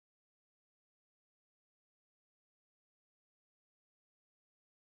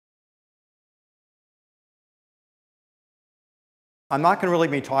I'm not going to really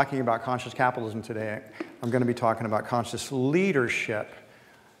be talking about conscious capitalism today. I'm going to be talking about conscious leadership.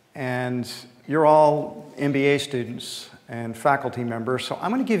 And you're all MBA students and faculty members, so I'm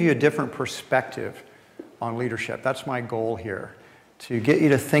going to give you a different perspective on leadership. That's my goal here, to get you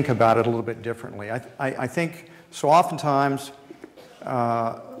to think about it a little bit differently. I think so oftentimes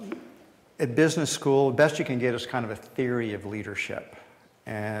at business school, the best you can get is kind of a theory of leadership.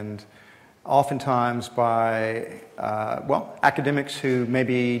 And oftentimes by, academics who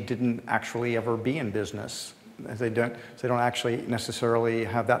maybe didn't actually ever be in business. They don't actually necessarily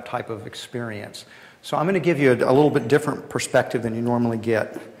have that type of experience. So I'm going to give you a little bit different perspective than you normally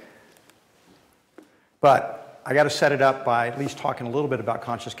get. But I got to set it up by at least talking a little bit about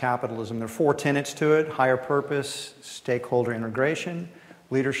conscious capitalism. There are 4 tenets to it: higher purpose, stakeholder integration,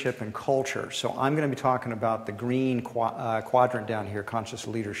 leadership, and culture. So I'm going to be talking about the green quadrant down here, conscious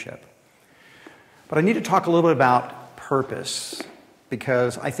leadership. But I need to talk a little bit about purpose,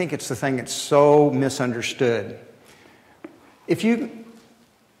 because I think it's the thing that's so misunderstood. If you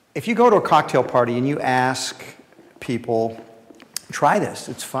go to a cocktail party and you ask people, try this,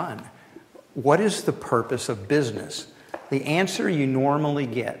 it's fun, what is the purpose of business? The answer you normally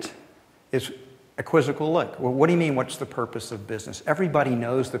get is a quizzical look. Well, what do you mean, what's the purpose of business? Everybody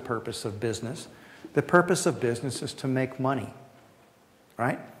knows the purpose of business. The purpose of business is to make money,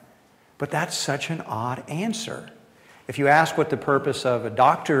 right? But that's such an odd answer. If you ask what the purpose of a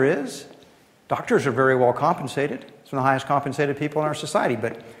doctor is, doctors are very well compensated. Some of the highest compensated people in our society.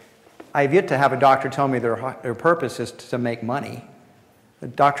 But I've yet to have a doctor tell me their purpose is to make money. The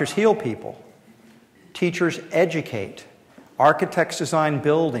doctors heal people. Teachers educate. Architects design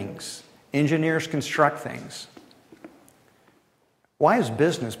buildings. Engineers construct things. Why is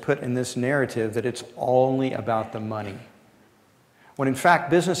business put in this narrative that it's only about the money? When in fact,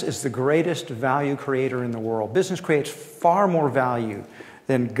 business is the greatest value creator in the world. Business creates far more value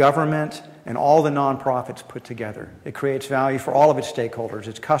than government and all the nonprofits put together. It creates value for all of its stakeholders,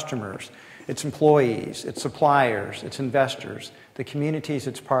 its customers, its employees, its suppliers, its investors, the communities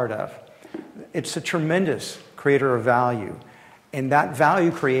it's part of. It's a tremendous creator of value. And that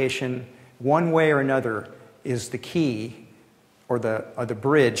value creation, one way or another, is the key or the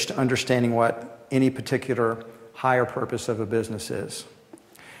bridge to understanding what any particular higher purpose of a business is.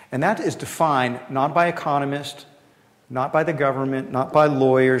 And that is defined not by economists, not by the government, not by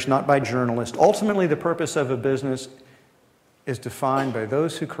lawyers, not by journalists. Ultimately, the purpose of a business is defined by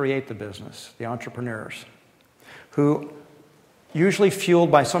those who create the business, the entrepreneurs, who, usually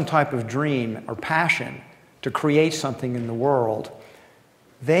fueled by some type of dream or passion to create something in the world,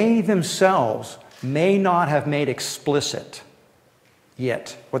 they themselves may not have made explicit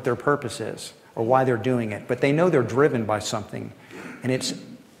yet what their purpose is or why they're doing it, but they know they're driven by something. And it's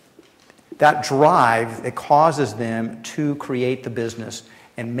that drive that causes them to create the business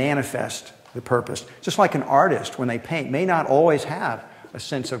and manifest the purpose. Just like an artist, when they paint, may not always have a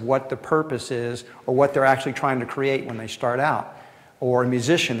sense of what the purpose is or what they're actually trying to create when they start out. Or a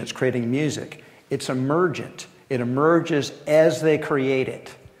musician that's creating music. It's emergent. It emerges as they create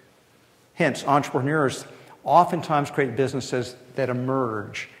it. Hence, entrepreneurs oftentimes create businesses that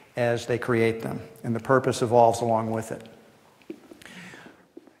emerge as they create them, and the purpose evolves along with it.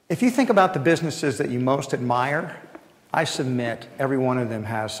 If you think about the businesses that you most admire, I submit every one of them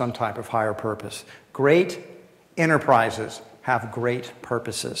has some type of higher purpose. Great enterprises have great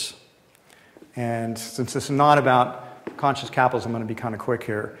purposes. And since this is not about conscious capitalism, I'm going to be kind of quick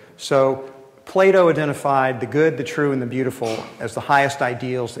here. So Plato identified the good, the true, and the beautiful as the highest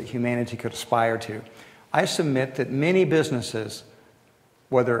ideals that humanity could aspire to. I submit that many businesses,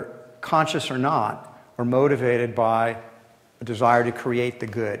 whether conscious or not, are motivated by a desire to create the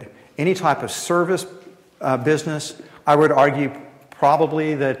good. Any type of service business, I would argue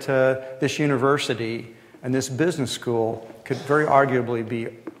probably that this university and this business school could very arguably be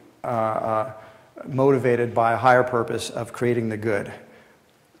motivated by a higher purpose of creating the good,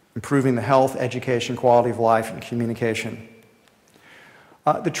 improving the health, education, quality of life, and communication.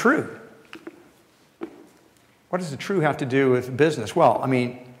 The true. What does the true have to do with business? Well, I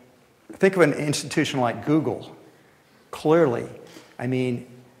mean, think of an institution like Google. Clearly, I mean,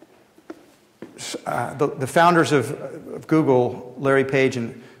 the founders of Google, Larry Page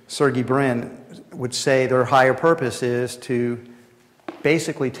and Sergey Brin, would say their higher purpose is to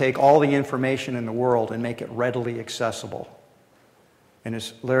basically take all the information in the world and make it readily accessible. And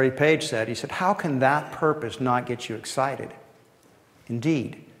as Larry Page said, he said, how can that purpose not get you excited?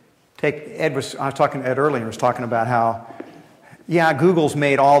 Indeed. I was talking to Ed earlier, was talking about how, yeah, Google's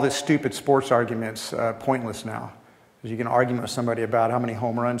made all this stupid sports arguments pointless now. Because you can argue with somebody about how many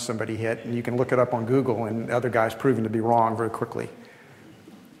home runs somebody hit, and you can look it up on Google, and the other guy's proven to be wrong very quickly.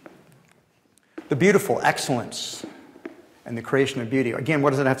 The beautiful, excellence, and the creation of beauty. Again,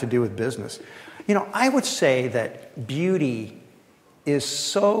 what does it have to do with business? You know, I would say that beauty is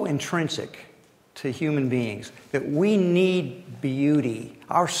so intrinsic to human beings that we need beauty.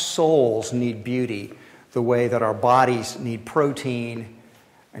 Our souls need beauty the way that our bodies need protein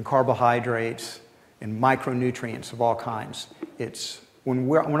and carbohydrates and micronutrients of all kinds. It's when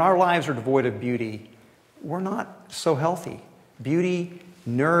our lives are devoid of beauty, we're not so healthy. Beauty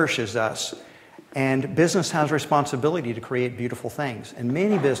nourishes us, and business has a responsibility to create beautiful things. And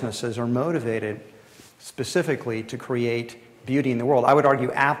many businesses are motivated specifically to create beauty in the world. I would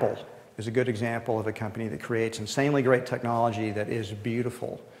argue Apple is a good example of a company that creates insanely great technology that is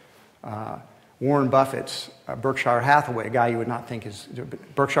beautiful. Warren Buffett's Berkshire Hathaway, a guy you would not think is...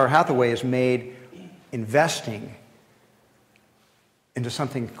 Berkshire Hathaway is made investing into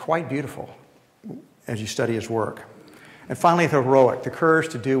something quite beautiful as you study his work. And finally, the heroic, the courage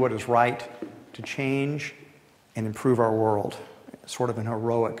to do what is right, to change and improve our world. Sort of an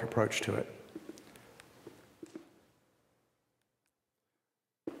heroic approach to it.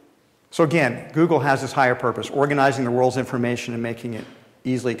 So again, Google has this higher purpose, organizing the world's information and making it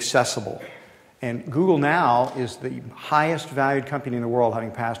easily accessible. And Google now is the highest valued company in the world,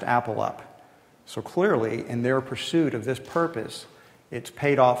 having passed Apple up. So clearly, in their pursuit of this purpose, it's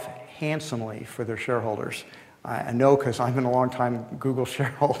paid off handsomely for their shareholders. I know because I've been a long-time Google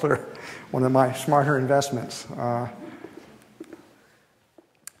shareholder, one of my smarter investments. I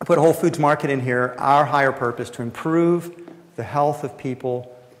put Whole Foods Market in here, our higher purpose, to improve the health of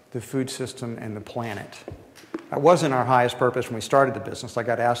people, the food system, and the planet. That wasn't our highest purpose when we started the business. I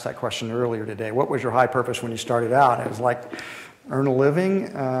got asked that question earlier today. What was your high purpose when you started out? It was like, earn a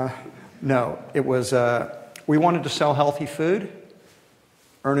living? No, it was, we wanted to sell healthy food,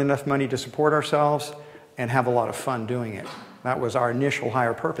 earn enough money to support ourselves, and have a lot of fun doing it. That was our initial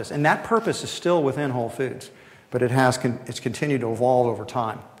higher purpose. And that purpose is still within Whole Foods, but it's continued to evolve over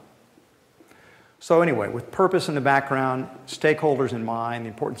time. So anyway, with purpose in the background, stakeholders in mind, the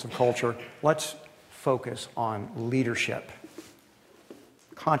importance of culture, let's focus on leadership,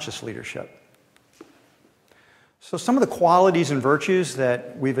 conscious leadership. So some of the qualities and virtues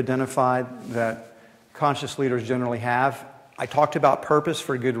that we've identified that conscious leaders generally have, I talked about purpose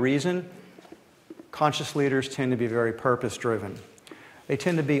for a good reason. Conscious leaders tend to be very purpose-driven. They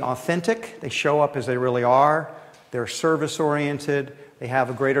tend to be authentic. They show up as they really are. They're service-oriented. They have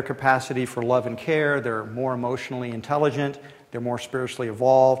a greater capacity for love and care. They're more emotionally intelligent. They're more spiritually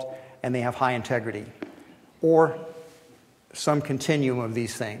evolved. And they have high integrity. Or some continuum of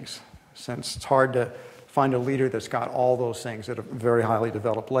these things, since it's hard to find a leader that's got all those things at a very highly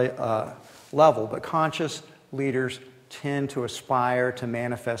developed level. But conscious leaders tend to aspire to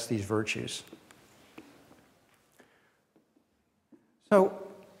manifest these virtues. So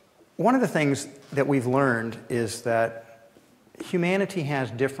one of the things that we've learned is that humanity has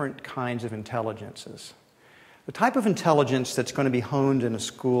different kinds of intelligences. The type of intelligence that's going to be honed in a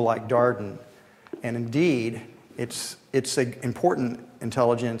school like Darden, and indeed it's an important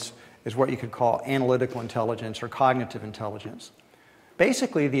intelligence, is what you could call analytical intelligence or cognitive intelligence.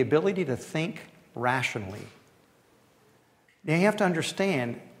 Basically, the ability to think rationally. Now, you have to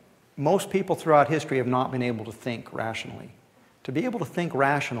understand, most people throughout history have not been able to think rationally. To be able to think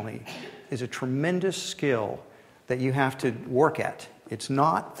rationally is a tremendous skill that you have to work at. It's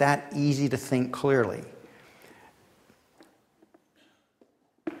not that easy to think clearly.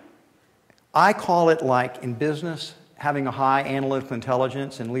 I call it, like in business, having a high analytical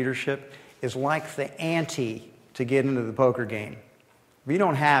intelligence in leadership is like the ante to get into the poker game. If you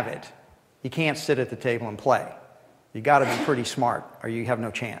don't have it, you can't sit at the table and play. You got to be pretty smart or you have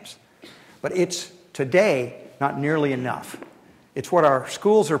no chance. But it's today not nearly enough. It's what our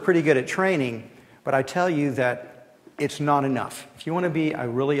schools are pretty good at training, but I tell you that it's not enough. If you want to be a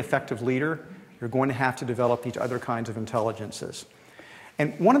really effective leader, you're going to have to develop these other kinds of intelligences.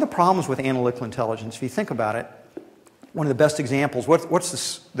 And one of the problems with analytical intelligence, if you think about it, one of the best examples,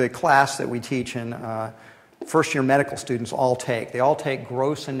 what's the class that we teach in first-year medical students all take? They all take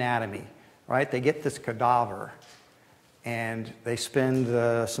gross anatomy, right? They get this cadaver, and they spend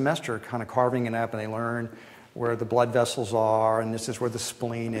the semester kind of carving it up, and they learn where the blood vessels are, and this is where the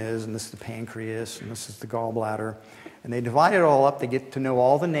spleen is, and this is the pancreas, and this is the gallbladder. And they divide it all up. They get to know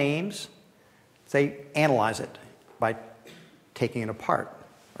all the names. They analyze it by taking it apart,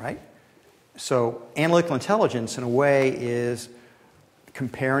 right? So analytical intelligence, in a way, is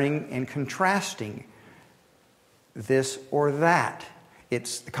comparing and contrasting this or that.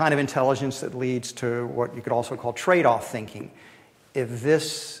 It's the kind of intelligence that leads to what you could also call trade-off thinking. If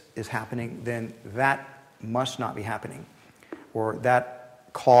this is happening, then that must not be happening. Or that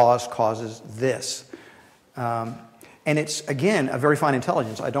causes this. And it's, again, a very fine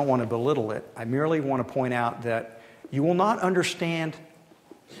intelligence. I don't want to belittle it. I merely want to point out that you will not understand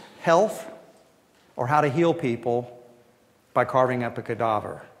health or how to heal people by carving up a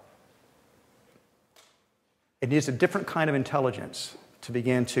cadaver. It needs a different kind of intelligence to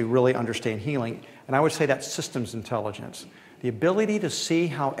begin to really understand healing. And I would say that's systems intelligence. The ability to see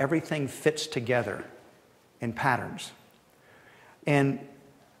how everything fits together in patterns. And,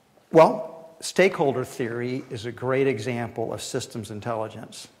 well, stakeholder theory is a great example of systems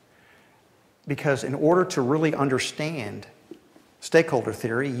intelligence. Because in order to really understand stakeholder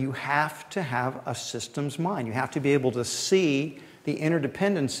theory, you have to have a systems mind. You have to be able to see the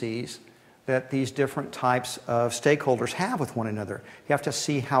interdependencies that these different types of stakeholders have with one another. You have to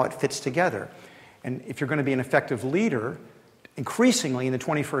see how it fits together. And if you're going to be an effective leader, increasingly in the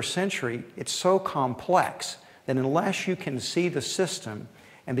 21st century, it's so complex that unless you can see the system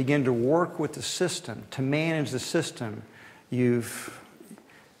and begin to work with the system, to manage the system, you're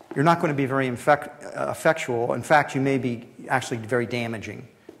not going to be very effectual. In fact, you may be actually very damaging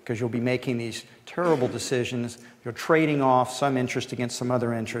because you'll be making these terrible decisions. You're trading off some interest against some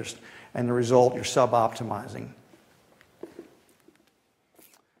other interest, and the result, you're sub-optimizing.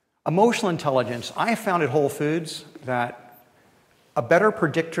 Emotional intelligence. I have found at Whole Foods that a better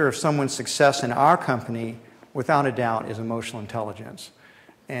predictor of someone's success in our company, without a doubt, is emotional intelligence.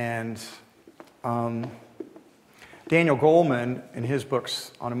 And Daniel Goleman, in his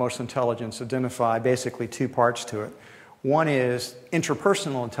books on emotional intelligence, identify basically two parts to it. One is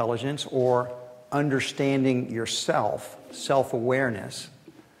interpersonal intelligence, or understanding yourself, self-awareness.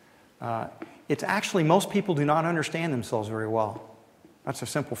 It's actually, most people do not understand themselves very well. That's a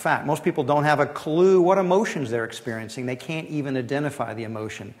simple fact. Most people don't have a clue what emotions they're experiencing. They can't even identify the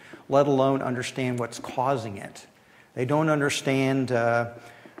emotion, let alone understand what's causing it. They don't understand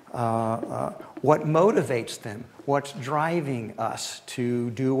what motivates them, what's driving us to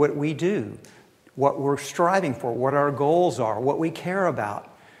do what we do, what we're striving for, what our goals are, what we care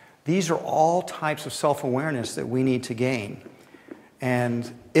about. These are all types of self-awareness that we need to gain.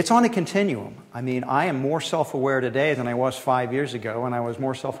 And it's on a continuum. I mean, I am more self-aware today than I was 5 years ago, and I was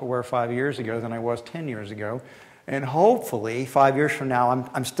more self-aware 5 years ago than I was 10 years ago. And hopefully, 5 years from now,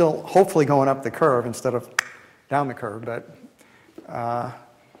 I'm still hopefully going up the curve instead of down the curve. But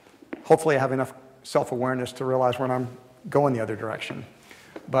hopefully I have enough self-awareness to realize when I'm going the other direction.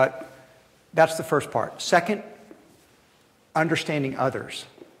 But that's the first part. Second, understanding others.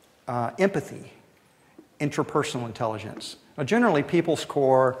 Empathy, interpersonal intelligence. Now, generally, people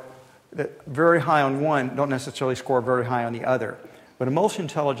score very high on one, don't necessarily score very high on the other. But emotional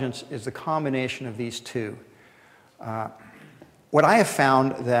intelligence is the combination of these two. What I have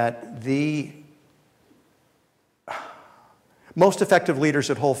found that the most effective leaders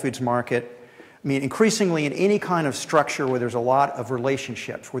at Whole Foods Market, I mean, increasingly in any kind of structure where there's a lot of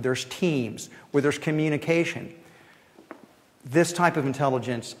relationships, where there's teams, where there's communication, this type of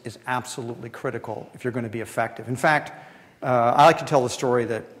intelligence is absolutely critical if you're going to be effective. In fact, I like to tell the story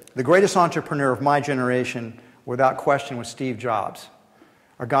that the greatest entrepreneur of my generation, without question, was Steve Jobs,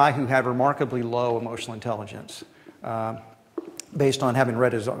 a guy who had remarkably low emotional intelligence, based on having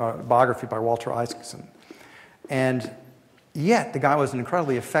read his biography by Walter Isaacson. And yet, the guy was an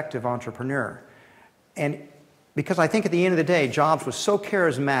incredibly effective entrepreneur. And because I think at the end of the day, Jobs was so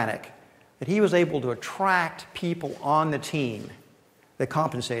charismatic that he was able to attract people on the team that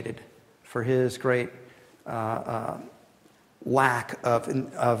compensated for his great lack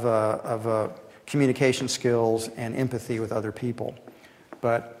of communication skills and empathy with other people.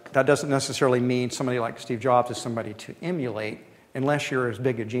 But that doesn't necessarily mean somebody like Steve Jobs is somebody to emulate unless you're as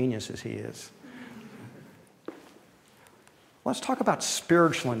big a genius as he is. Let's talk about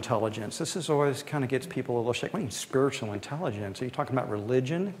spiritual intelligence. This is always kind of gets people a little shaky. What do you mean spiritual intelligence? Are you talking about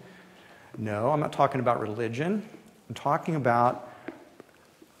religion? No, I'm not talking about religion. I'm talking about,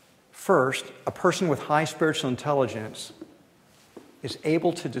 first, a person with high spiritual intelligence is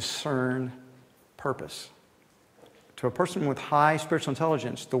able to discern purpose. To a person with high spiritual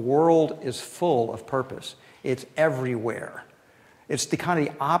intelligence, the world is full of purpose. It's everywhere. It's the kind of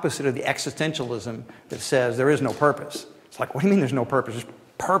the opposite of the existentialism that says there is no purpose. It's like, what do you mean there's no purpose?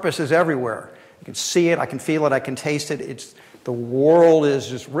 Purpose is everywhere. You can see it, I can feel it, I can taste it. The world is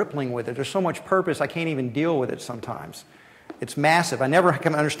just rippling with it. There's so much purpose, I can't even deal with it sometimes. It's massive. I never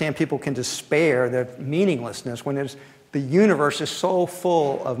can understand people can despair their meaninglessness when the universe is so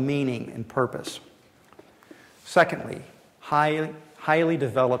full of meaning and purpose. Secondly, highly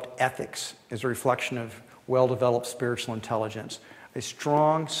developed ethics is a reflection of well-developed spiritual intelligence. A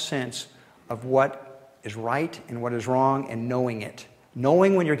strong sense of what is right and what is wrong and knowing it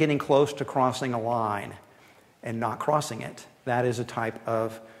Knowing when you're getting close to crossing a line and not crossing it, that is a type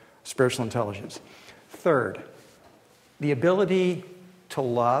of spiritual intelligence. Third, the ability to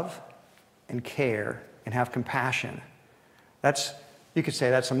love and care and have compassion. You could say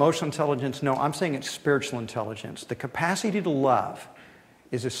that's emotional intelligence. No, I'm saying it's spiritual intelligence. The capacity to love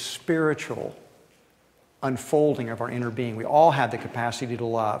is a spiritual unfolding of our inner being. We all have the capacity to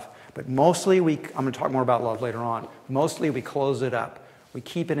love, but mostly I'm going to talk more about love later on. Mostly we close it up. We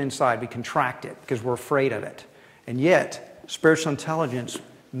keep it inside. We contract it because we're afraid of it. And yet, spiritual intelligence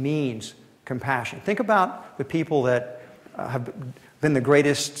means compassion. Think about the people that have been the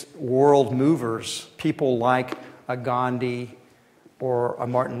greatest world movers, people like a Gandhi or a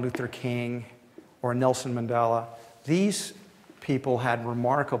Martin Luther King or a Nelson Mandela. These people had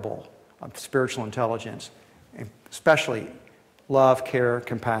remarkable spiritual intelligence, especially love, care,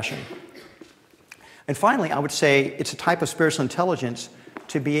 compassion. And finally, I would say it's a type of spiritual intelligence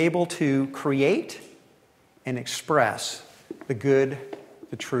to be able to create and express the good,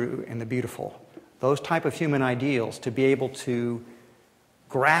 the true, and the beautiful. Those type of human ideals, to be able to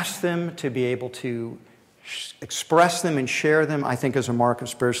grasp them, to be able to express them and share them, I think is a mark of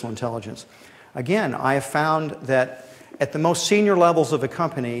spiritual intelligence. Again, I have found that at the most senior levels of a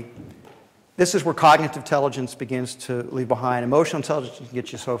company, this is where cognitive intelligence begins to leave behind. Emotional intelligence can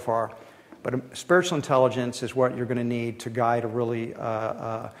get you so far, but spiritual intelligence is what you're going to need to guide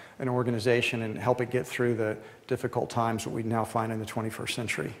an organization and help it get through the difficult times that we now find in the 21st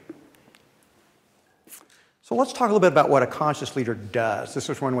century. So let's talk a little bit about what a conscious leader does. This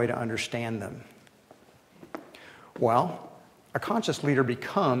is one way to understand them. Well, a conscious leader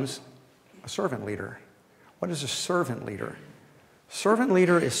becomes a servant leader. What is a servant leader? Servant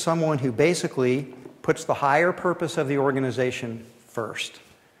leader is someone who basically puts the higher purpose of the organization first.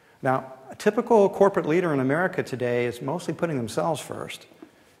 Now, a typical corporate leader in America today is mostly putting themselves first.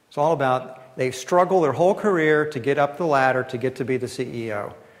 It's all about, they struggle their whole career to get up the ladder to get to be the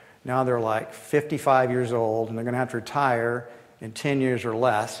CEO. Now they're like 55 years old and they're going to have to retire in 10 years or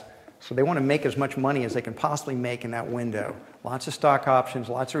less. So they want to make as much money as they can possibly make in that window. Lots of stock options,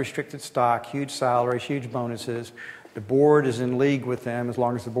 lots of restricted stock, huge salaries, huge bonuses. The board is in league with them as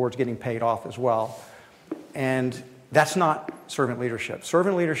long as the board's getting paid off as well. And that's not servant leadership.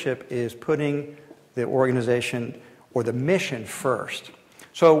 Servant leadership is putting the organization or the mission first.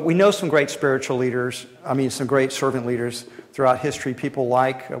 So we know some great spiritual leaders, some great servant leaders throughout history. People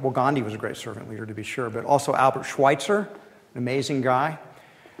like, Gandhi was a great servant leader to be sure, but also Albert Schweitzer, an amazing guy.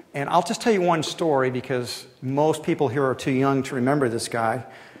 And I'll just tell you one story because most people here are too young to remember this guy.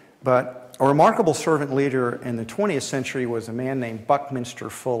 But a remarkable servant leader in the 20th century was a man named Buckminster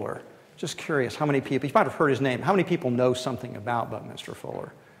Fuller. Just curious, how many people, you might have heard his name, how many people know something about Buckminster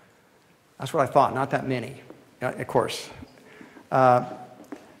Fuller? That's what I thought, not that many, of course.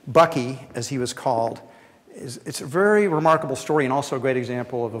 Bucky, as he was called, it's a very remarkable story and also a great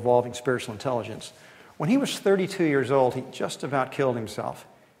example of evolving spiritual intelligence. When he was 32 years old, he just about killed himself.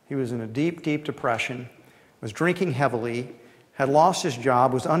 He was in a deep, deep depression, was drinking heavily, had lost his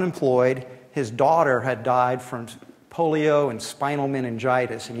job, was unemployed. His daughter had died from polio and spinal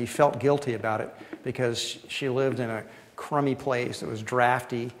meningitis, and he felt guilty about it because she lived in a crummy place that was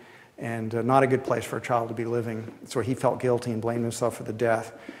drafty and not a good place for a child to be living. So he felt guilty and blamed himself for the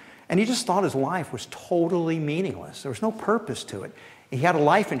death. And he just thought his life was totally meaningless. There was no purpose to it. He had a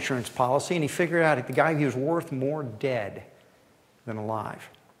life insurance policy, and he figured out that the guy, he was worth more dead than alive.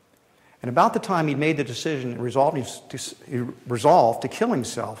 And about the time he'd made the decision and resolved to kill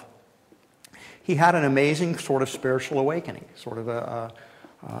himself, he had an amazing sort of spiritual awakening, sort of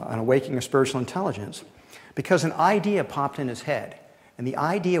an awakening of spiritual intelligence, because an idea popped in his head. And the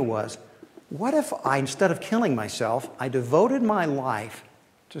idea was, what if I, instead of killing myself, I devoted my life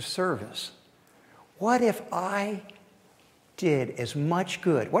to service? What if I did as much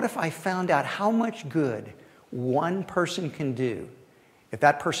good? What if I found out how much good one person can do if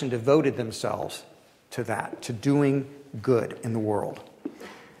that person devoted themselves to that, to doing good in the world?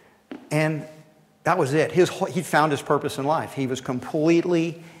 And that was it. He found his purpose in life. He was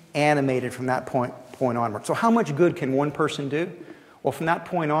completely animated from that point onward. So how much good can one person do? Well, from that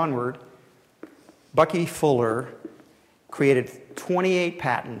point onward, Bucky Fuller created 28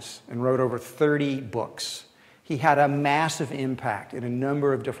 patents and wrote over 30 books. He had a massive impact in a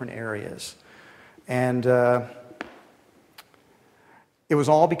number of different areas. And it was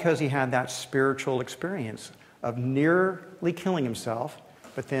all because he had that spiritual experience of nearly killing himself,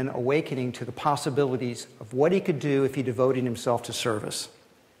 but then awakening to the possibilities of what he could do if he devoted himself to service.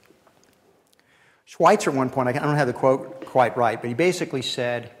 Schweitzer at one point, I don't have the quote quite right, but he basically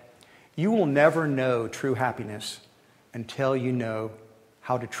said, "You will never know true happiness until you know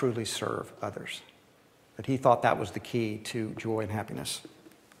how to truly serve others. That he thought that was the key to joy and happiness.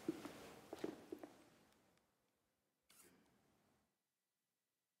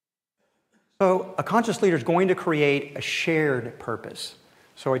 So a conscious leader is going to create a shared purpose.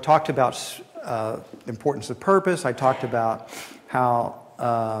 So I talked about the importance of purpose. I talked about how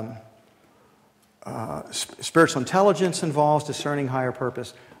spiritual intelligence involves discerning higher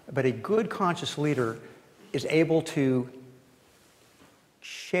purpose. But a good conscious leader is able to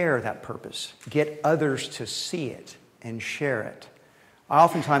share that purpose, get others to see it and share it.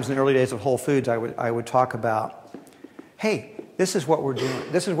 Oftentimes in the early days of Whole Foods, I would talk about, hey, this is what we're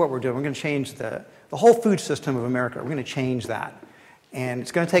doing. This is what we're doing. We're going to change the whole food system of America. We're going to change that. And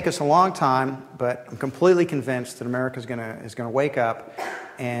it's going to take us a long time, but I'm completely convinced that America is going to wake up.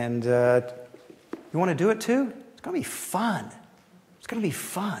 And you want to do it too? It's going to be fun. It's going to be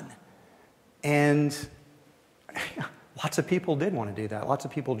fun. And lots of people did want to do that. Lots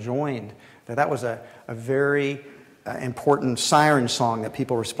of people joined. That was a very important siren song that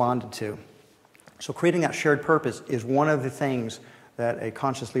people responded to. So creating that shared purpose is one of the things that a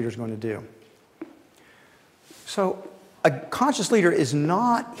conscious leader is going to do. So a conscious leader is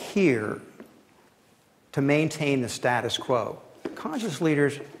not here to maintain the status quo. Conscious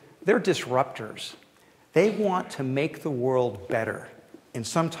leaders, they're disruptors. They want to make the world better in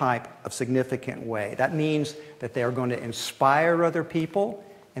some type of significant way. That means that they are going to inspire other people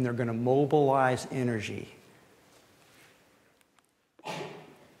and they're going to mobilize energy.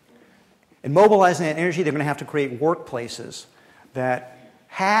 In mobilizing that energy, they're going to have to create workplaces that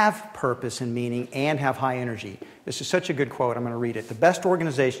have purpose and meaning and have high energy. This is such a good quote. I'm going to read it. The best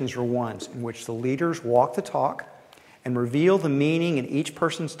organizations are ones in which the leaders walk the talk and reveal the meaning in each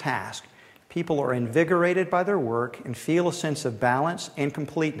person's task. People are invigorated by their work and feel a sense of balance and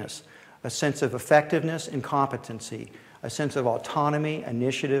completeness, a sense of effectiveness and competency, a sense of autonomy,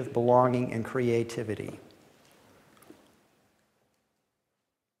 initiative, belonging, and creativity.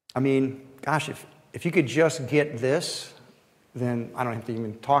 I mean, gosh, if you could just get this, then I don't have to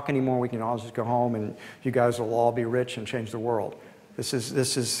even talk anymore. We can all just go home and you guys will all be rich and change the world. This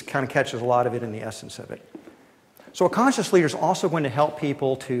is kind of catches a lot of it in the essence of it. So a conscious leader is also going to help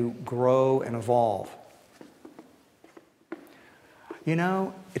people to grow and evolve. You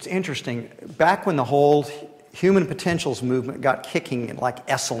know, it's interesting. Back when the whole human potentials movement got kicking, like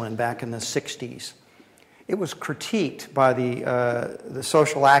Esalen back in the 60s, it was critiqued by the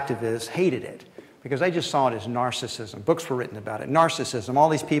social activists, hated it, because they just saw it as narcissism. Books were written about it. Narcissism. All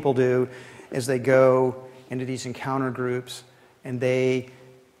these people do is they go into these encounter groups and they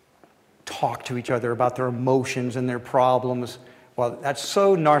talk to each other about their emotions and their problems. Well, that's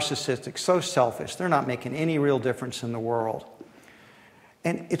so narcissistic, so selfish. They're not making any real difference in the world.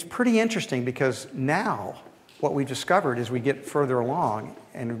 And it's pretty interesting because now what we've discovered as we get further along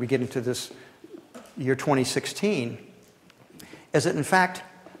and we get into this year 2016 is that in fact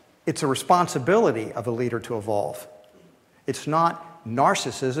it's a responsibility of a leader to evolve. It's not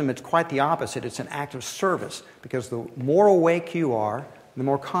narcissism, it's quite the opposite. It's an act of service because the more awake you are, the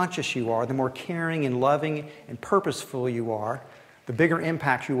more conscious you are, the more caring and loving and purposeful you are, the bigger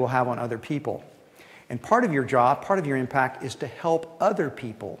impact you will have on other people. And part of your job, part of your impact is to help other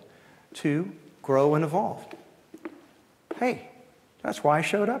people to grow and evolve. Hey, that's why I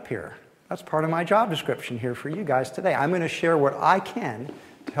showed up here. That's part of my job description here for you guys today. I'm going to share what I can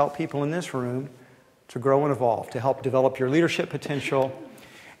to help people in this room to grow and evolve, to help develop your leadership potential.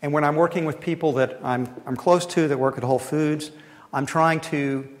 And when I'm working with people that I'm close to that work at Whole Foods, I'm trying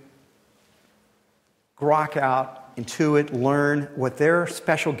to grok out, intuit, learn what their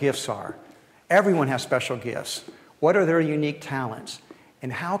special gifts are. Everyone has special gifts. What are their unique talents?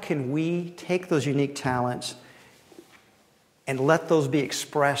 And how can we take those unique talents and let those be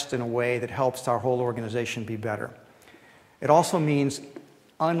expressed in a way that helps our whole organization be better? It also means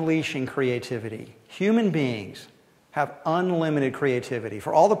unleashing creativity. Human beings have unlimited creativity.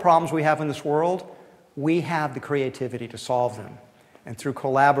 For all the problems we have in this world, we have the creativity to solve them. And through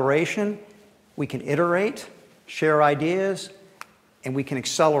collaboration, we can iterate, share ideas, and we can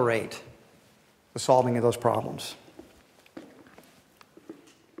accelerate the solving of those problems.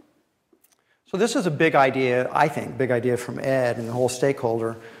 So this is a big idea, I think, big idea from Ed and the whole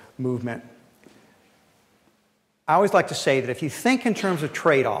stakeholder movement. I always like to say that if you think in terms of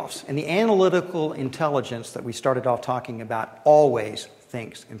trade-offs, and the analytical intelligence that we started off talking about always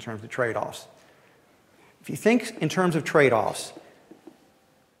thinks in terms of trade-offs. If you think in terms of trade-offs,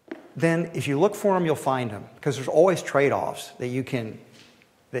 then if you look for them, you'll find them. Because there's always trade-offs that you can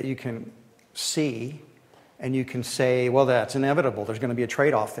see, and you can say, well, that's inevitable. There's going to be a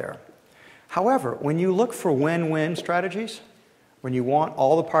trade-off there. However, when you look for win-win strategies, When you want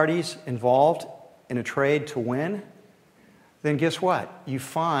all the parties involved in a trade to win, then guess what? You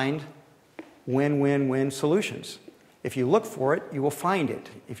find win-win-win solutions. If you look for it, you will find it.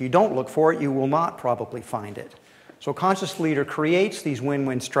 If you don't look for it, you will not probably find it. So a conscious leader creates these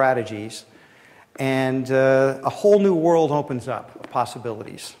win-win strategies, and a whole new world opens up of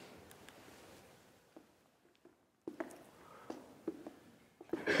possibilities.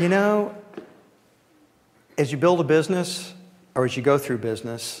 You know, as you build a business, or as you go through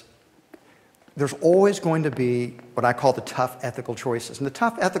business, there's always going to be what I call the tough ethical choices. And the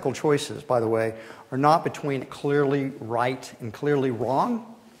tough ethical choices, by the way, are not between clearly right and clearly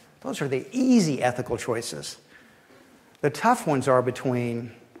wrong. Those are the easy ethical choices. The tough ones are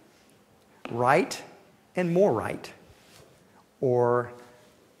between right and more right, or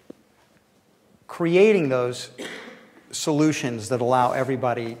creating those solutions that allow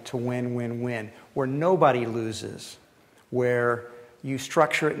everybody to win, win, win, where nobody loses, where you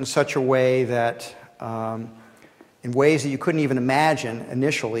structure it in such a way that, in ways that you couldn't even imagine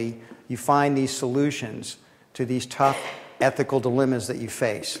initially, you find these solutions to these tough ethical dilemmas that you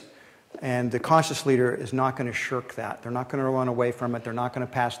face. And the conscious leader is not going to shirk that. They're not going to run away from it. They're not going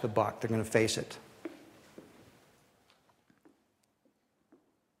to pass the buck. They're going to face it.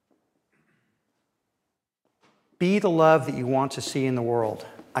 Be the love that you want to see in the world.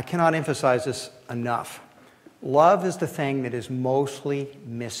 I cannot emphasize this enough. Love is the thing that is mostly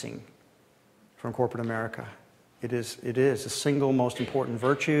missing from corporate America. It is the single most important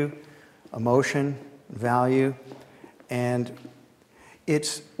virtue, emotion, value, and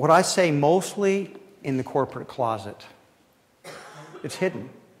it's what I say mostly in the corporate closet. It's hidden.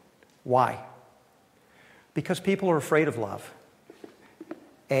 Why? Because people are afraid of love.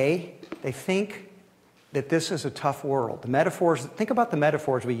 They think that this is a tough world. The metaphors, think about the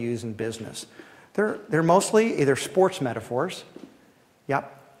metaphors we use in business. They're mostly either sports metaphors,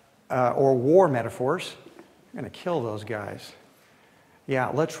 or war metaphors. We're going to kill those guys. Yeah,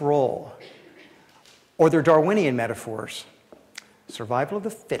 let's roll. Or they're Darwinian metaphors. Survival of the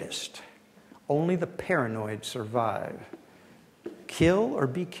fittest. Only the paranoid survive. Kill or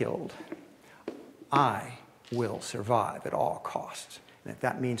be killed. I will survive at all costs. And if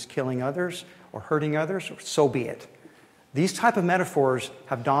that means killing others or hurting others, so be it. These type of metaphors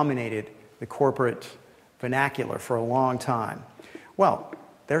have dominated the corporate vernacular for a long time. Well,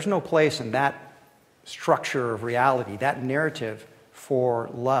 there's no place in that structure of reality, that narrative, for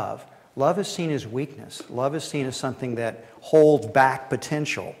love. Love is seen as weakness. Love is seen as something that holds back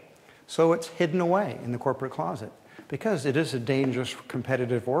potential. So it's hidden away in the corporate closet because it is a dangerous,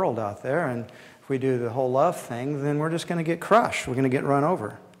 competitive world out there, and if we do the whole love thing, then we're just going to get crushed. We're going to get run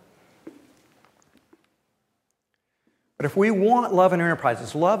over. But if we want love in our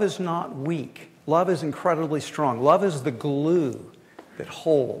enterprises, love is not weak. Love is incredibly strong. Love is the glue that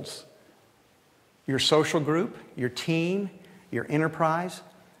holds your social group, your team, your enterprise.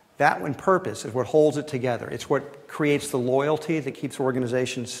 That one purpose is what holds it together. It's what creates the loyalty that keeps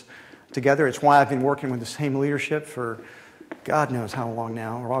organizations together. It's why I've been working with the same leadership for God knows how long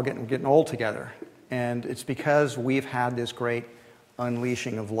now. We're all getting old together. And it's because we've had this great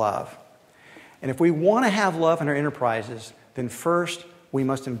unleashing of love. And if we want to have love in our enterprises, then first we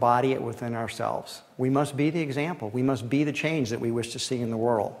must embody it within ourselves. We must be the example. We must be the change that we wish to see in the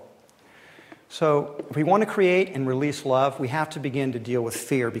world. So if we want to create and release love, we have to begin to deal with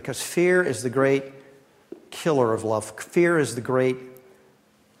fear, because fear is the great killer of love. Fear is the great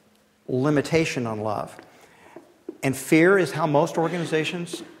limitation on love. And fear is how most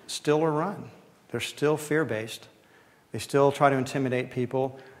organizations still are run. They're still fear-based. They still try to intimidate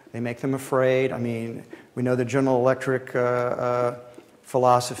people. They make them afraid. I mean, we know the General Electric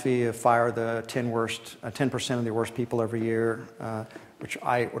philosophy of fire the 10% of the worst people every year, which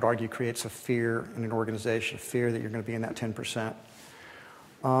I would argue creates a fear in an organization, a fear that you're going to be in that 10%.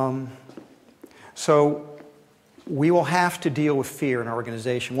 So we will have to deal with fear in our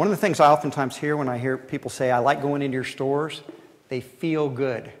organization. One of the things I oftentimes hear when I hear people say, I like going into your stores, they feel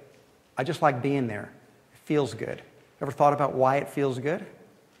good. I just like being there. It feels good. Ever thought about why it feels good?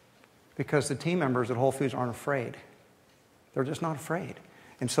 Because the team members at Whole Foods aren't afraid. They're just not afraid.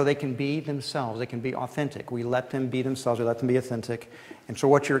 And so they can be themselves. They can be authentic. We let them be themselves. We let them be authentic. And so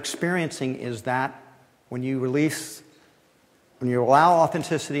what you're experiencing is that when you allow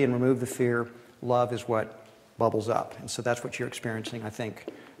authenticity and remove the fear, love is what bubbles up. And so that's what you're experiencing, I think.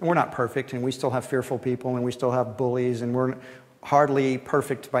 And we're not perfect, and we still have fearful people, and we still have bullies, and we're hardly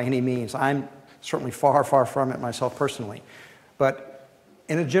perfect by any means. I'm certainly far, far from it myself personally. But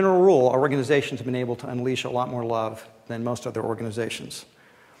in a general rule, our organizations have been able to unleash a lot more love than most other organizations.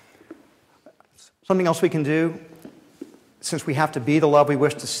 Something else we can do, since we have to be the love we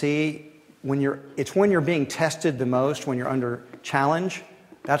wish to see, it's when you're being tested the most, when you're under challenge,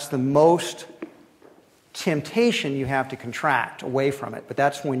 that's the most temptation you have to contract away from it. But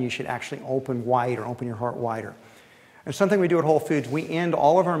that's when you should actually open wider, open your heart wider. And something we do at Whole Foods, we end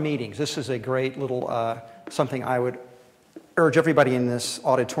all of our meetings. This is a great little something I would urge everybody in this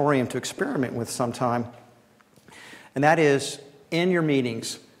auditorium to experiment with sometime. And that is, end your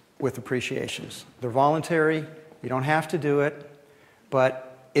meetings with appreciations. They're voluntary. You don't have to do it.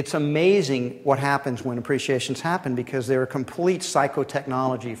 But it's amazing what happens when appreciations happen, because they're a complete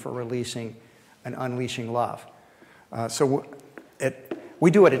psychotechnology for releasing and unleashing love. So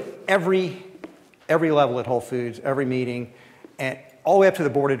we do it at every level at Whole Foods, every meeting, and all the way up to the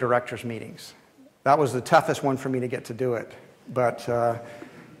board of directors meetings. That was the toughest one for me to get to do it. But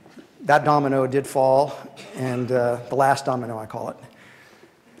that domino did fall, and the last domino, I call it.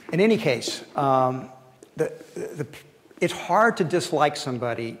 In any case, it's hard to dislike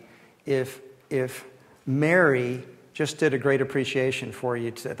somebody if Mary just did a great appreciation for you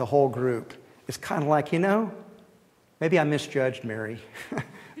to the whole group. It's kind of like, maybe I misjudged Mary.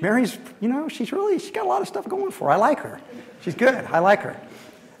 Mary's, she's got a lot of stuff going for her. I like her. She's good. I like her.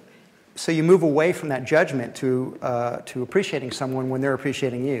 So you move away from that judgment to appreciating someone when they're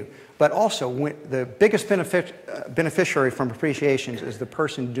appreciating you. But also, the biggest beneficiary from appreciations is the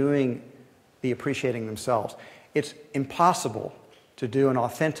person doing the appreciating themselves. It's impossible to do an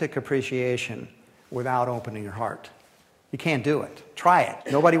authentic appreciation without opening your heart. You can't do it. Try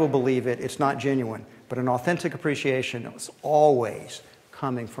it. Nobody will believe it. It's not genuine. But an authentic appreciation is always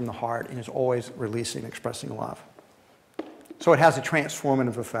coming from the heart and is always releasing, expressing love. So it has a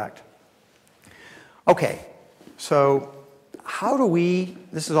transformative effect. Okay, so how do we,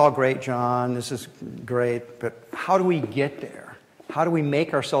 this is all great, John, this is great, but how do we get there? How do we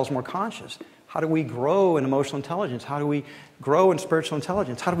make ourselves more conscious? How do we grow in emotional intelligence? How do we grow in spiritual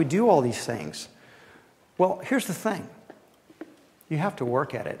intelligence? How do we do all these things? Well, here's the thing. You have to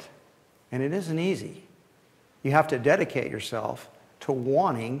work at it, and it isn't easy. You have to dedicate yourself to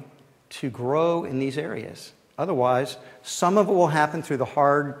wanting to grow in these areas. Otherwise, some of it will happen through the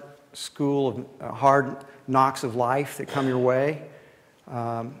hard hard knocks of life that come your way,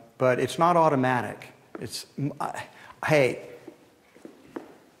 but it's not automatic. Hey,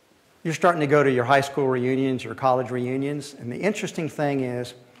 you're starting to go to your high school reunions, your college reunions, and the interesting thing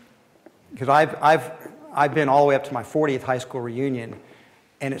is, because I've been all the way up to my 40th high school reunion,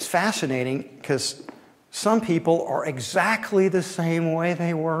 and it's fascinating because some people are exactly the same way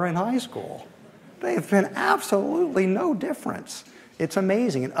they were in high school. They've been absolutely no difference. It's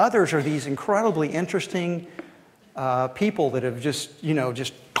amazing. And others are these incredibly interesting people that have just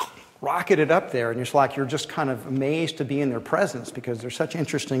rocketed up there, and it's like you're just kind of amazed to be in their presence because they're such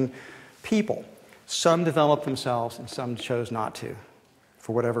interesting people. Some developed themselves and some chose not to,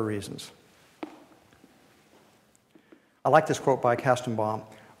 for whatever reasons. I like this quote by Kastenbaum.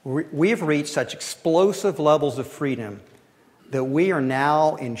 We have reached such explosive levels of freedom that we are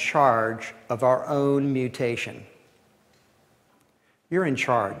now in charge of our own mutation. You're in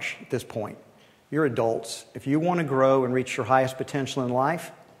charge at this point. You're adults. If you want to grow and reach your highest potential in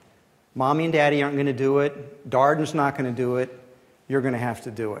life, Mommy and Daddy aren't going to do it. Darden's not going to do it. You're going to have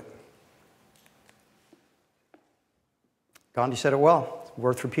to do it. Gandhi said it well. It's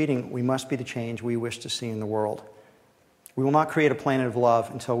worth repeating. We must be the change we wish to see in the world. We will not create a planet of love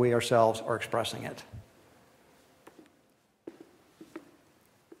until we ourselves are expressing it.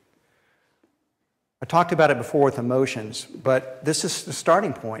 I talked about it before with emotions, but this is the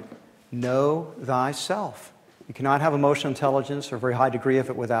starting point. Know thyself. You cannot have emotional intelligence or a very high degree of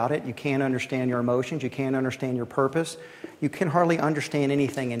it without it. You can't understand your emotions. You can't understand your purpose. You can hardly understand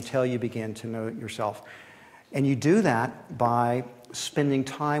anything until you begin to know yourself. And you do that by spending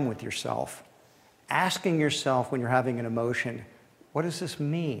time with yourself, asking yourself when you're having an emotion, what does this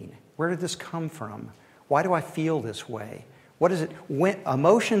mean? Where did this come from? Why do I feel this way? What is it?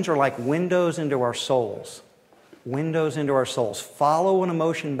 Emotions are like windows into our souls. Windows into our souls. Follow an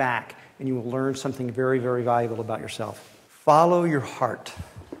emotion back, and you will learn something very, very valuable about yourself. Follow your heart.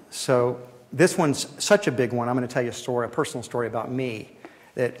 So this one's such a big one. I'm going to tell you a story, a personal story about me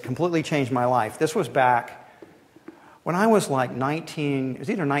that completely changed my life. This was back when I was like 19, it was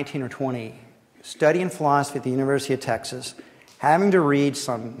either 19 or 20, studying philosophy at the University of Texas, having to read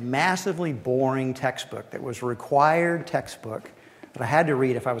some massively boring textbook that was a required textbook that I had to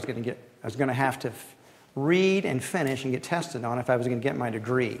read if I was going to have to read and finish and get tested on if I was going to get my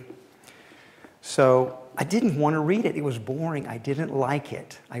degree. So I didn't want to read it. It was boring. I didn't like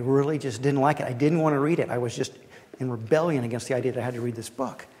it. I really just didn't like it. I didn't want to read it. I was just in rebellion against the idea that I had to read this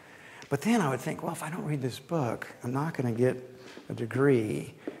book. But then I would think, well, if I don't read this book, I'm not going to get a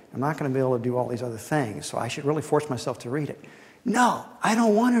degree. I'm not going to be able to do all these other things, so I should really force myself to read it. No, I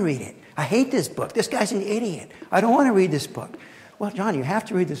don't want to read it. I hate this book. This guy's an idiot. I don't want to read this book. Well, John, you have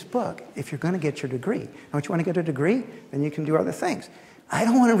to read this book if you're going to get your degree. Don't you want to get a degree? Then you can do other things. I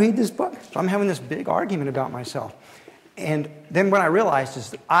don't want to read this book. So I'm having this big argument about myself. And then what I realized is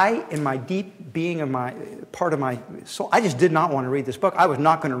that I, in my deep being of my part of my soul, I just did not want to read this book. I was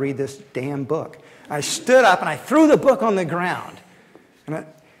not going to read this damn book. I stood up and I threw the book on the ground. And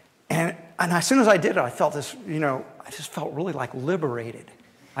as soon as I did it, I felt this, I just felt really like liberated.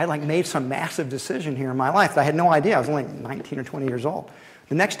 I like made some massive decision here in my life that I had no idea. I was only 19 or 20 years old.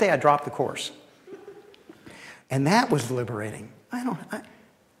 The next day I dropped the course. And that was liberating.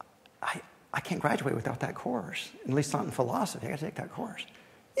 I can't graduate without that course, at least not in philosophy. I got to take that course.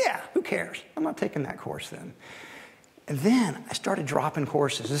 Yeah, who cares? I'm not taking that course then. And then I started dropping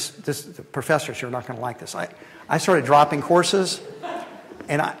courses. The professors are not going to like this. I started dropping courses,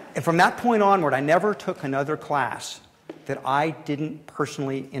 and from that point onward, I never took another class that I didn't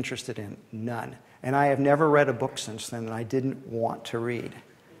personally interested in, none. And I have never read a book since then that I didn't want to read.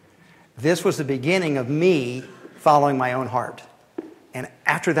 This was the beginning of me following my own heart. And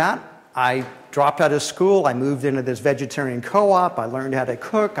after that, I dropped out of school. I moved into this vegetarian co-op. I learned how to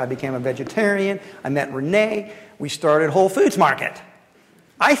cook. I became a vegetarian. I met Renee. We started Whole Foods Market.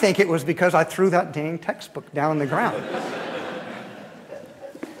 I think it was because I threw that dang textbook down on the ground.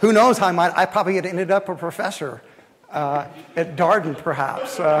 Who knows, I probably had ended up a professor at Darden,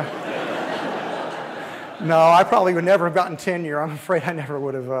 perhaps. No, I probably would never have gotten tenure. I'm afraid I never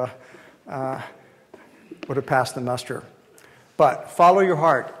would have passed the muster. But follow your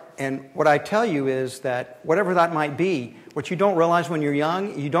heart. And what I tell you is that whatever that might be, what you don't realize when you're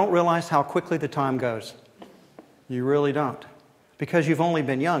young, you don't realize how quickly the time goes. You really don't. Because you've only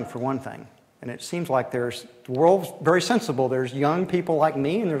been young, for one thing. And it seems like the world's very sensible. There's young people like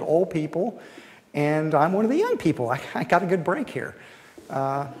me, and there's old people. And I'm one of the young people. I got a good break here.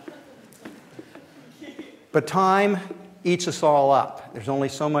 But time eats us all up. There's only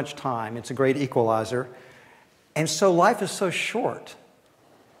so much time. It's a great equalizer. And so life is so short.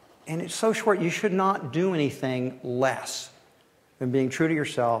 And it's so short, you should not do anything less than being true to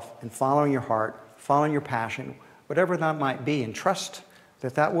yourself and following your heart, following your passion, whatever that might be, and trust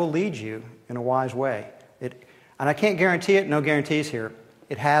that that will lead you in a wise way. And I can't guarantee it, no guarantees here.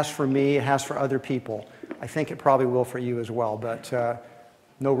 It has for me, it has for other people. I think it probably will for you as well, but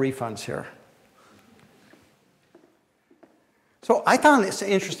no refunds here. So I found this an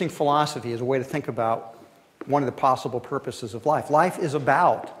interesting philosophy as a way to think about one of the possible purposes of life. Life is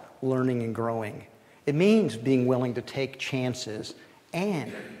about learning and growing. It means being willing to take chances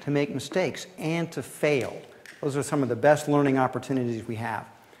and to make mistakes and to fail. Those are some of the best learning opportunities we have.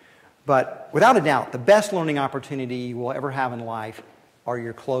 But without a doubt, the best learning opportunity you will ever have in life are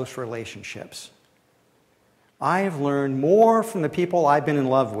your close relationships. I have learned more from the people I've been in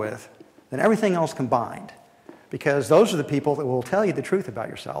love with than everything else combined, because those are the people that will tell you the truth about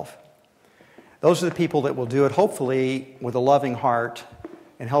yourself. Those are the people that will do it, hopefully, with a loving heart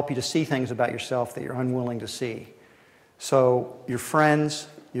and help you to see things about yourself that you're unwilling to see. So your friends,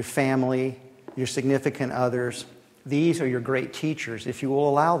 your family, your significant others, these are your great teachers if you will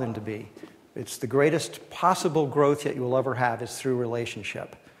allow them to be. It's the greatest possible growth that you will ever have is through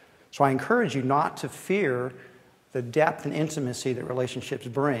relationship. So I encourage you not to fear the depth and intimacy that relationships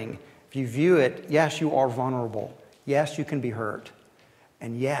bring. If you view it, yes, you are vulnerable. Yes, you can be hurt.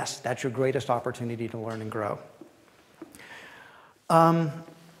 And yes, that's your greatest opportunity to learn and grow.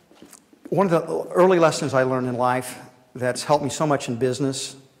 One of the early lessons I learned in life that's helped me so much in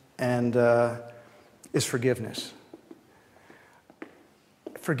business and is forgiveness.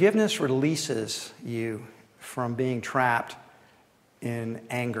 Forgiveness releases you from being trapped in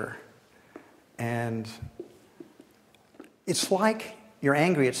anger. And it's like you're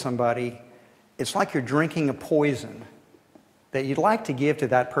angry at somebody. It's like you're drinking a poison that you'd like to give to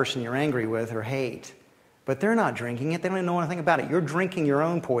that person you're angry with or hate. But they're not drinking it. They don't even know anything about it. You're drinking your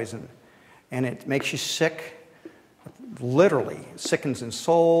own poison. And it makes you sick, literally. It sickens in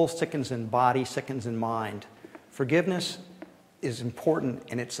soul, sickens in body, sickens in mind. Forgiveness is important,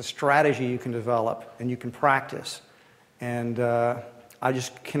 and it's a strategy you can develop and you can practice. And I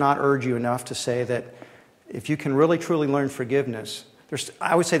just cannot urge you enough to say that if you can really, truly learn forgiveness,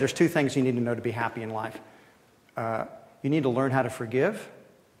 I would say there's two things you need to know to be happy in life. You need to learn how to forgive,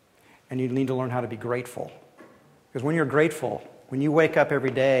 and you need to learn how to be grateful. Because when you're grateful, when you wake up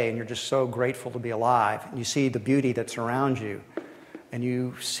every day and you're just so grateful to be alive, and you see the beauty that's around you, and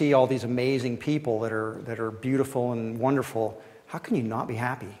you see all these amazing people that are beautiful and wonderful, how can you not be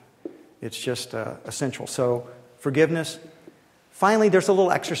happy? It's just essential. So forgiveness. Finally, there's a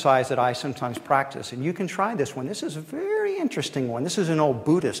little exercise that I sometimes practice, and you can try this one. This is a very interesting one. This is an old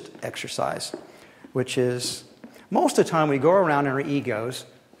Buddhist exercise, which is most of the time we go around in our egos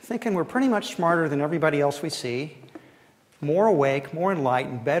thinking we're pretty much smarter than everybody else we see, more awake, more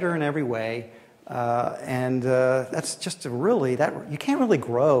enlightened, better in every way, and that's just you can't really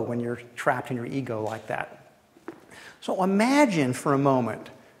grow when you're trapped in your ego like that. So imagine for a moment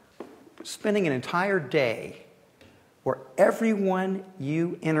spending an entire day where everyone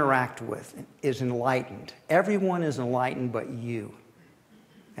you interact with is enlightened. Everyone is enlightened but you.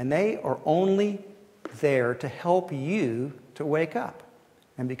 And they are only there to help you to wake up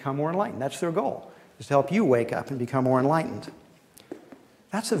and become more enlightened. That's their goal, is to help you wake up and become more enlightened.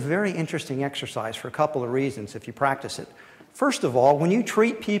 That's a very interesting exercise for a couple of reasons if you practice it. First of all, when you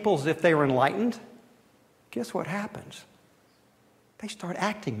treat people as if they were enlightened, guess what happens? They start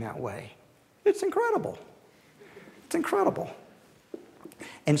acting that way. It's incredible. It's incredible.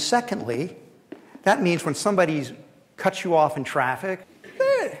 And secondly, that means when somebody cuts you off in traffic,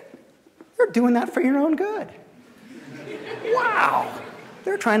 they're doing that for your own good. Wow,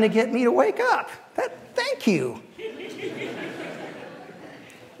 they're trying to get me to wake up. Thank you.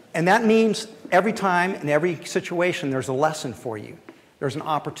 And that means every time, in every situation, there's a lesson for you. There's an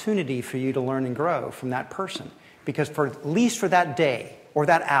opportunity for you to learn and grow from that person. Because at least for that day or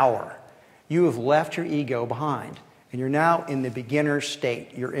that hour, you have left your ego behind. And you're now in the beginner's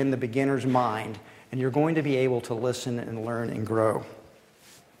state. You're in the beginner's mind. And you're going to be able to listen and learn and grow.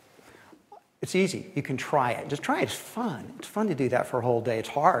 It's easy. You can try it. Just try it. It's fun. It's fun to do that for a whole day. It's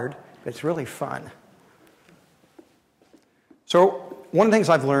hard, but it's really fun. So one of the things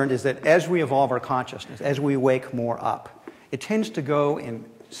I've learned is that as we evolve our consciousness, as we wake more up, it tends to go in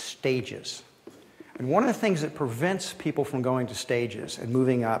stages. And one of the things that prevents people from going to stages and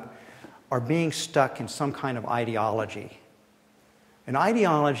moving up are being stuck in some kind of ideology. An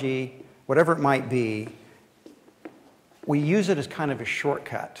ideology, whatever it might be, we use it as kind of a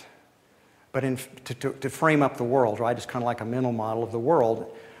shortcut, but to frame up the world, right? It's kind of like a mental model of the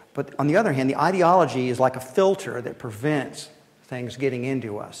world. But on the other hand, the ideology is like a filter that prevents things getting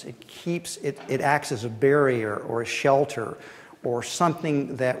into us. It acts as a barrier or a shelter or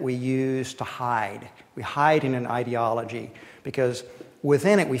something that we use to hide. We hide in an ideology because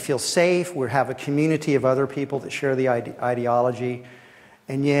within it we feel safe, we have a community of other people that share the ideology,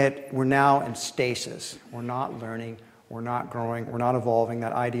 and yet we're now in stasis. We're not learning, we're not growing, we're not evolving.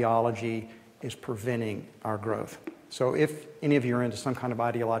 That ideology is preventing our growth. So if any of you are into some kind of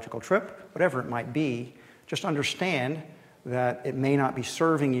ideological trip, whatever it might be, just understand that it may not be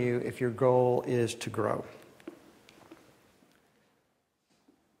serving you if your goal is to grow.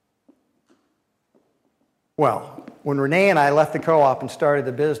 Well, when Renee and I left the co-op and started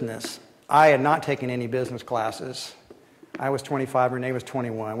the business, I had not taken any business classes. I was 25, Renee was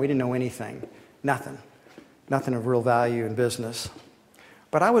 21. We didn't know anything, nothing of real value in business.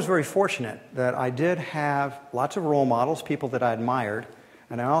 But I was very fortunate that I did have lots of role models, people that I admired,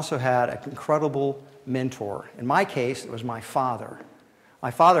 and I also had an incredible mentor. In my case, it was my father.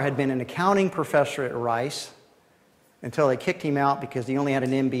 My father had been an accounting professor at Rice until they kicked him out because he only had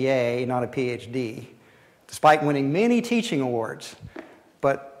an MBA, not a PhD, despite winning many teaching awards.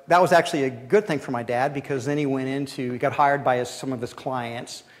 But that was actually a good thing for my dad because then he got hired by some of his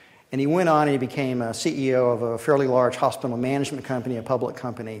clients, and he went on and he became a CEO of a fairly large hospital management company, a public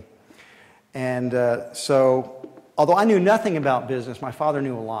company. And so, although I knew nothing about business, my father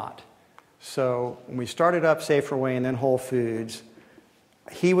knew a lot. So when we started up Saferway and then Whole Foods,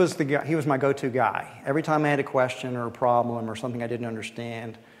 he was my go-to guy. Every time I had a question or a problem or something I didn't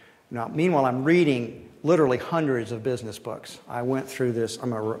understand. Now, meanwhile, I'm reading literally hundreds of business books. I went through this.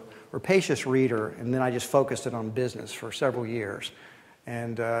 I'm a rapacious reader, and then I just focused it on business for several years.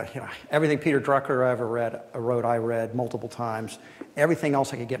 And everything Peter Drucker I ever wrote, I read multiple times. Everything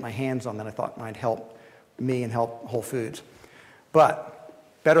else I could get my hands on that I thought might help me and help Whole Foods. But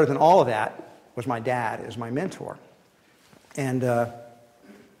better than all of that was my dad as my mentor. And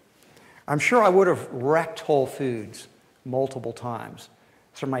I'm sure I would have wrecked Whole Foods multiple times.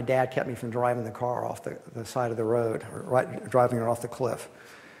 So my dad kept me from driving the car off the side of the road, or driving it off the cliff.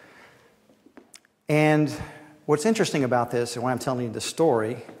 And what's interesting about this, and why I'm telling you this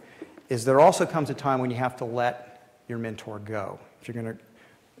story, is there also comes a time when you have to let your mentor go.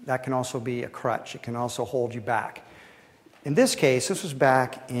 That can also be a crutch. It can also hold you back. In this case, this was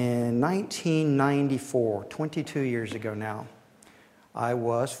back in 1994, 22 years ago now. I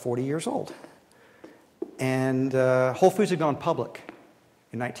was 40 years old. And Whole Foods had gone public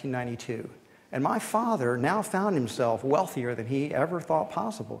in 1992. And my father now found himself wealthier than he ever thought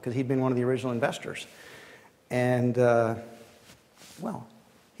possible because he'd been one of the original investors. And, well,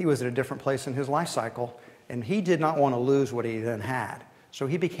 he was at a different place in his life cycle, and he did not want to lose what he then had. So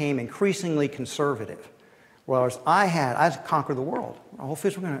he became increasingly conservative. Whereas I had to conquer the world. Whole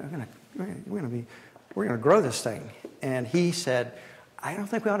Foods, we're going to grow this thing. And he said, I don't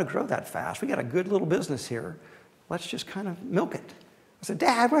think we ought to grow that fast. We got a good little business here. Let's just kind of milk it. I said,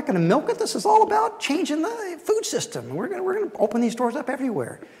 Dad, we're not going to milk it. This is all about changing the food system. We're going to open these stores up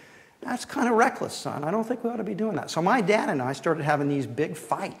everywhere. That's kind of reckless, son. I don't think we ought to be doing that. So my dad and I started having these big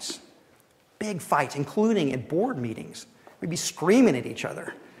fights, including at board meetings. We'd be screaming at each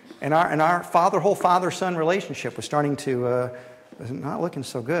other. And our whole father-son relationship was starting to, was not looking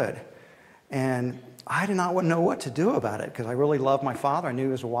so good. And I did not know what to do about it because I really loved my father. I knew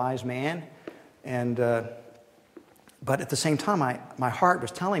he was a wise man. And, but at the same time, my heart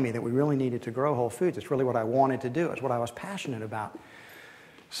was telling me that we really needed to grow Whole Foods. It's really what I wanted to do. It's what I was passionate about.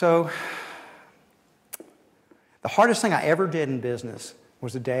 So the hardest thing I ever did in business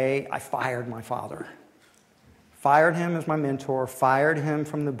was the day I fired my father. Fired him as my mentor, fired him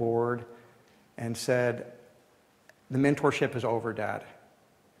from the board, and said, the mentorship is over, Dad.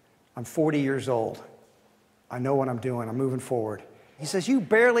 I'm 40 years old. I know what I'm doing. I'm moving forward. He says, you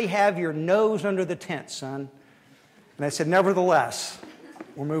barely have your nose under the tent, son. And I said, nevertheless,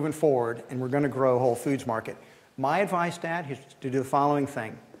 we're moving forward, and we're going to grow Whole Foods Market. My advice, Dad, is to do the following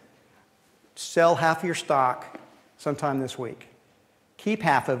thing. Sell half of your stock sometime this week. Keep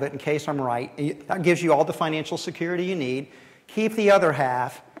half of it in case I'm right. That gives you all the financial security you need. Keep the other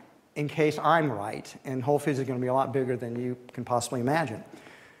half in case I'm right. And Whole Foods is going to be a lot bigger than you can possibly imagine.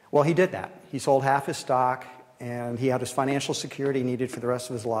 Well, he did that. He sold half his stock, and he had his financial security he needed for the rest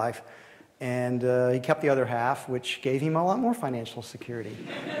of his life. And he kept the other half, which gave him a lot more financial security.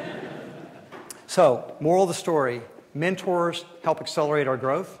 So, moral of the story, mentors help accelerate our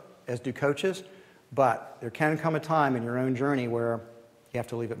growth, as do coaches, but there can come a time in your own journey where you have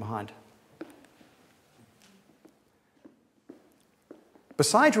to leave it behind.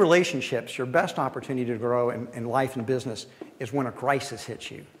 Besides relationships, your best opportunity to grow in life and business is when a crisis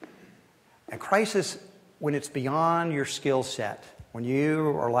hits you. A crisis when it's beyond your skill set, when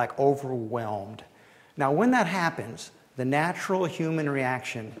you are like overwhelmed. Now, when that happens, the natural human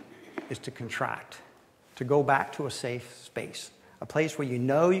reaction is to contract, to go back to a safe space, a place where you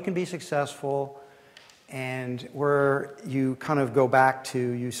know you can be successful and where you kind of go back to,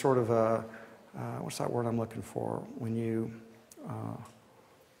 you sort of, what's that word I'm looking for? When you,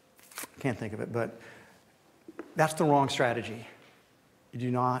 can't think of it, but that's the wrong strategy. You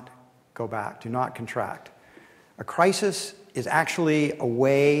do not go back, do not contract. A crisis is actually a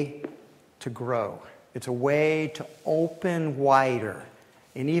way to grow. It's a way to open wider.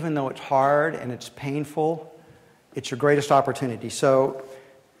 And even though it's hard and it's painful, it's your greatest opportunity. So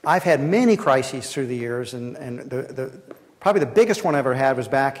I've had many crises through the years, and probably the biggest one I ever had was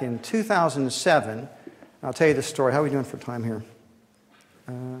back in 2007. I'll tell you this story. How are we doing for time here?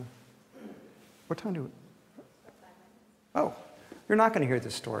 What time do we... Oh, you're not going to hear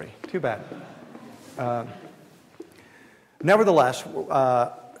this story. Too bad. Nevertheless,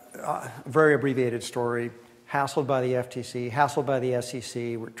 very abbreviated story. Hassled by the FTC, hassled by the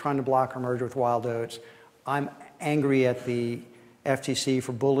SEC. We're trying to block our merger with Wild Oats. I'm angry at the FTC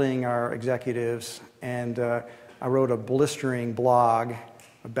for bullying our executives, and I wrote a blistering blog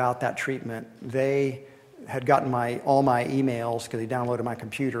about that treatment. They had gotten all my emails because they downloaded my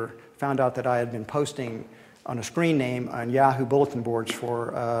computer, found out that I had been posting on a screen name on Yahoo bulletin boards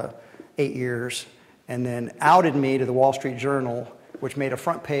for 8 years, and then outed me to the Wall Street Journal, which made a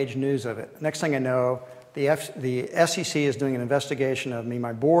front page news of it. Next thing I know, the SEC is doing an investigation of me.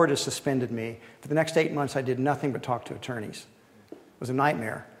 My board has suspended me. For the next 8 months, I did nothing but talk to attorneys. It was a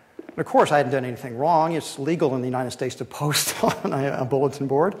nightmare. And of course, I hadn't done anything wrong. It's legal in the United States to post on a bulletin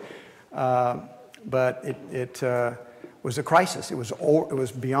board. But it was a crisis. It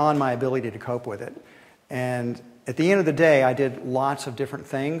was beyond my ability to cope with it. And at the end of the day, I did lots of different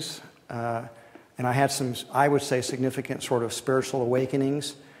things. And I had some, I would say, significant sort of spiritual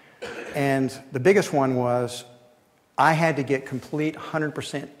awakenings. And the biggest one was I had to get complete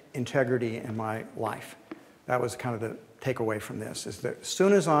 100% integrity in my life. That was kind of the takeaway from this, is that as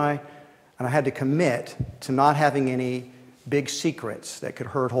soon as I had to commit to not having any big secrets that could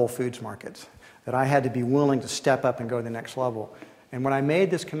hurt Whole Foods markets, that I had to be willing to step up and go to the next level. And when I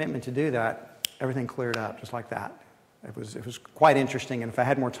made this commitment to do that, everything cleared up just like that. It was quite interesting, and if I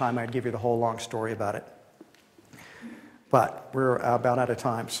had more time, I'd give you the whole long story about it. But we're about out of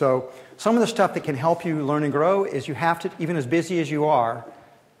time. So some of the stuff that can help you learn and grow is you have to, even as busy as you are,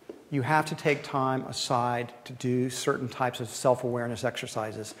 you have to take time aside to do certain types of self-awareness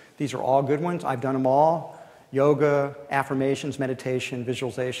exercises. These are all good ones. I've done them all. Yoga, affirmations, meditation,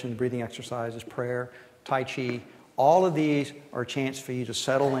 visualization, breathing exercises, prayer, Tai Chi. All of these are a chance for you to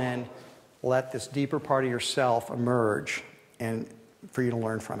settle in, let this deeper part of yourself emerge, and for you to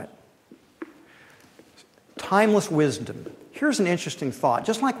learn from it. Timeless wisdom. Here's an interesting thought.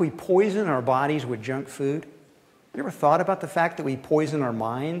 Just like we poison our bodies with junk food, you ever thought about the fact that we poison our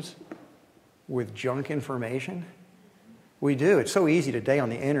minds with junk information? We do. It's so easy today on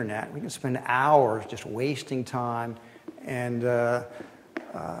the internet. We can spend hours just wasting time, and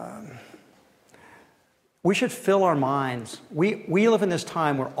we should fill our minds. We live in this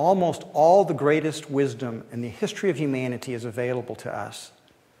time where almost all the greatest wisdom in the history of humanity is available to us.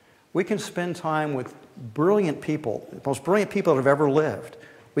 We can spend time with brilliant people, the most brilliant people that have ever lived.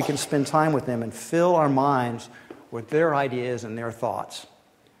 We can spend time with them and fill our minds with their ideas and their thoughts.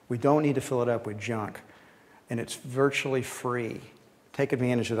 We don't need to fill it up with junk. And it's virtually free. Take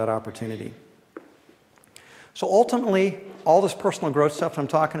advantage of that opportunity. So ultimately, all this personal growth stuff I'm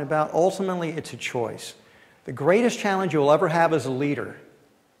talking about, ultimately it's a choice. The greatest challenge you'll ever have as a leader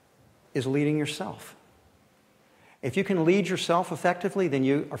is leading yourself. If you can lead yourself effectively, then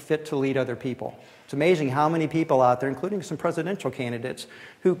you are fit to lead other people. It's amazing how many people out there, including some presidential candidates,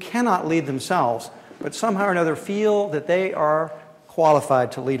 who cannot lead themselves, but somehow or another feel that they are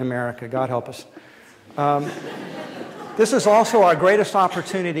qualified to lead America. God help us. This is also our greatest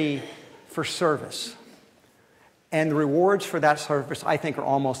opportunity for service. And the rewards for that service, I think, are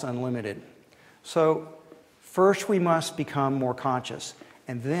almost unlimited. So first we must become more conscious.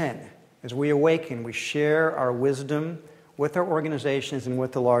 And then, as we awaken, we share our wisdom with our organizations and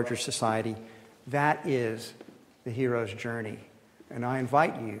with the larger society. That is the hero's journey. And I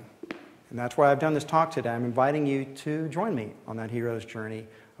invite you, and that's why I've done this talk today, I'm inviting you to join me on that hero's journey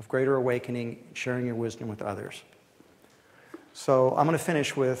of greater awakening, sharing your wisdom with others. So I'm going to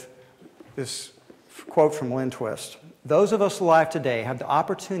finish with this quote from Lynn Twist. Those of us alive today have the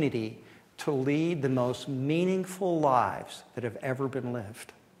opportunity to lead the most meaningful lives that have ever been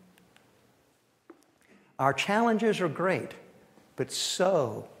lived. Our challenges are great, but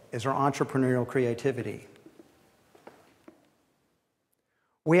so is our entrepreneurial creativity.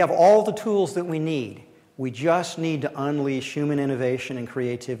 We have all the tools that we need. We just need to unleash human innovation and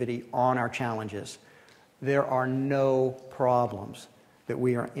creativity on our challenges. There are no problems that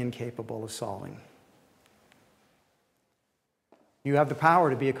we are incapable of solving. You have the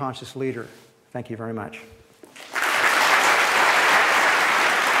power to be a conscious leader. Thank you very much.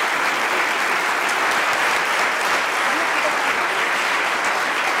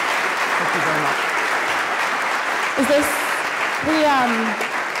 Thank you very much. Is this,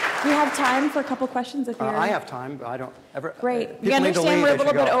 we have time for a couple questions if you're... I have time, but I don't ever... Great. We understand we're a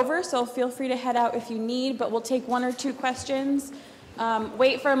little bit over, so feel free to head out if you need, but we'll take one or two questions.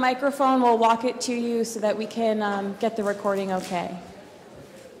 Wait for a microphone. We'll walk it to you so that we can get the recording okay.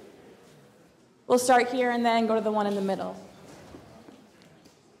 We'll start here and then go to the one in the middle.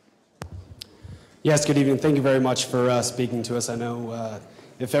 Yes, good evening. Thank you very much for speaking to us. I know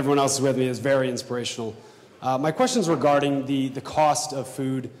if everyone else is with me, it's very inspirational. My question is regarding the cost of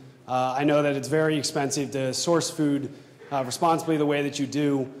food. I know that it's very expensive to source food responsibly the way that you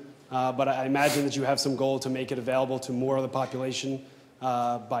do, but I imagine that you have some goal to make it available to more of the population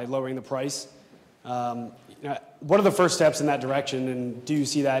by lowering the price. What are the first steps in that direction, and do you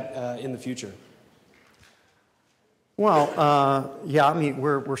see that in the future? Well, yeah, I mean,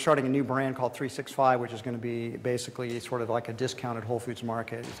 we're starting a new brand called 365, which is going to be basically sort of like a discounted Whole Foods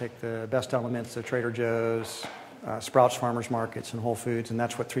market. You take the best elements of Trader Joe's, Sprouts Farmers Markets, and Whole Foods, and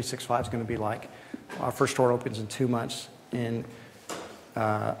that's what 365 is going to be like. Our first store opens in 2 months in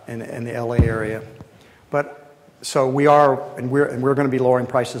the LA area. But so we are, and we're going to be lowering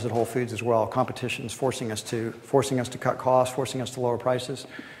prices at Whole Foods as well. Competition is forcing us to cut costs, forcing us to lower prices,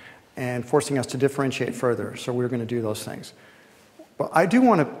 and forcing us to differentiate further. So we're going to do those things. But I do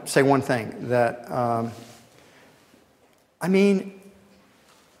want to say one thing that, I mean,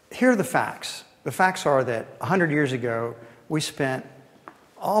 here are the facts. The facts are that 100 years ago, we spent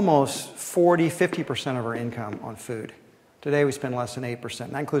almost 40, 50% of our income on food. Today, we spend less than 8%,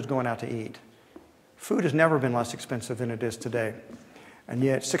 and that includes going out to eat. Food has never been less expensive than it is today. And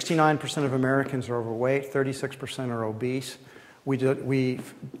yet, 69% of Americans are overweight, 36% are obese.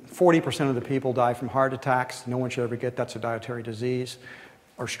 40% of the people die from heart attacks. No one should ever get that's a dietary disease,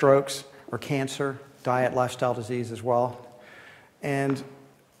 or strokes, or cancer, diet, lifestyle disease as well. And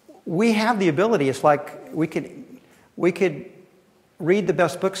we have the ability. It's like we could read the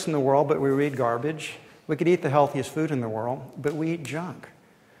best books in the world, but we read garbage. We could eat the healthiest food in the world, but we eat junk.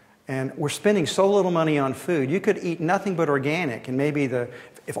 And we're spending so little money on food. You could eat nothing but organic, and maybe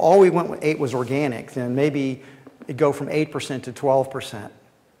if all we ate was organic, then maybe it'd go from 8% to 12%.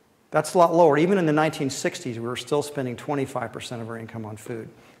 That's a lot lower. Even in the 1960s, we were still spending 25% of our income on food.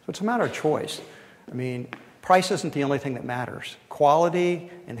 So it's a matter of choice. I mean, price isn't the only thing that matters. Quality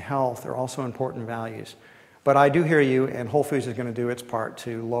and health are also important values. But I do hear you, and Whole Foods is going to do its part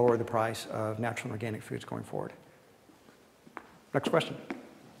to lower the price of natural and organic foods going forward. Next question.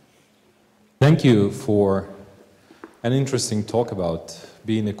 Thank you for an interesting talk about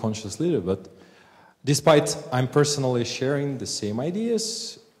being a conscious leader. But despite I'm personally sharing the same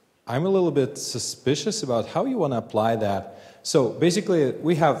ideas, I'm a little bit suspicious about how you want to apply that. So basically,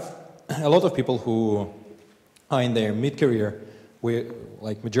 we have a lot of people who are in their mid-career,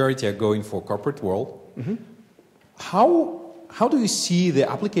 like majority are going for corporate world. Mm-hmm. How do you see the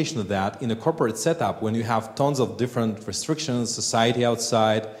application of that in a corporate setup when you have tons of different restrictions, society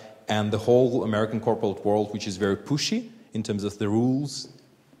outside, and the whole American corporate world, which is very pushy in terms of the rules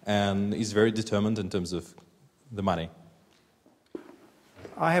and is very determined in terms of the money?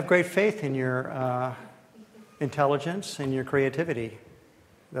 I have great faith in your intelligence and your creativity.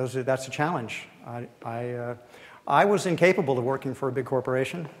 That's a challenge. I was incapable of working for a big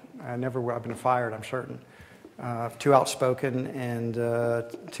corporation. I've been fired, I'm certain. Too outspoken and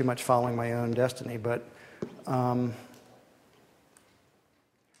too much following my own destiny. But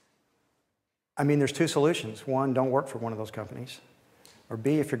I mean, there's two solutions. One, don't work for one of those companies. Or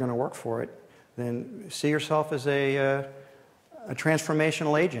B, if you're going to work for it, then see yourself as a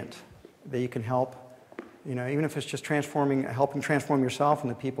transformational agent that you can help. You know, even if it's just helping transform yourself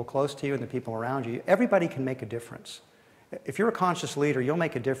and the people close to you and the people around you. Everybody can make a difference. If you're a conscious leader, you'll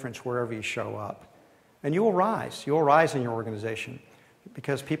make a difference wherever you show up. And you will rise. You will rise in your organization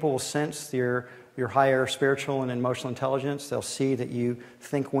because people will sense your higher spiritual and emotional intelligence. They'll see that you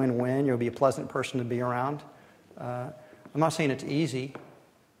think win-win. You'll be a pleasant person to be around. I'm not saying it's easy.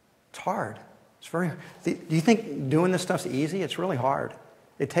 It's hard. It's very. Do you think doing this stuff's easy? It's really hard.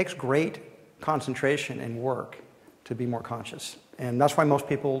 It takes great concentration and work to be more conscious. And that's why most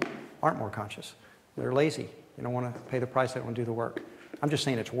people aren't more conscious. They're lazy. They don't want to pay the price. They don't want to do the work. I'm just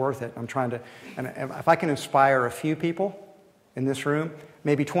saying it's worth it. I'm trying to, and if I can inspire a few people in this room,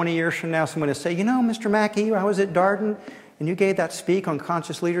 maybe 20 years from now, someone will say, you know, Mr. Mackey, I was at Darden, and you gave that speak on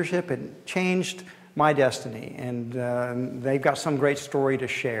conscious leadership and changed my destiny. And they've got some great story to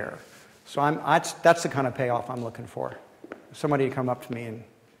share. So that's the kind of payoff I'm looking for. Somebody to come up to me in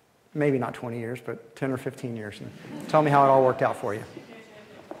maybe not 20 years, but 10 or 15 years, and tell me how it all worked out for you.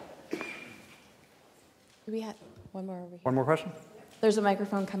 Do we have one more over here? One more question? There's a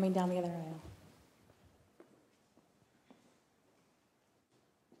microphone coming down the other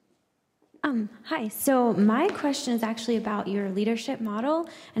aisle. Hi, so my question is actually about your leadership model,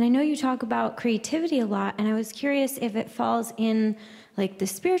 and I know you talk about creativity a lot, and I was curious if it falls in like the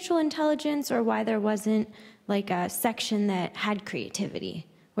spiritual intelligence or why there wasn't like a section that had creativity,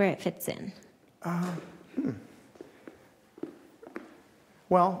 where it fits in.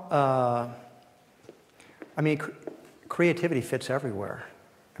 Well, I mean, creativity fits everywhere.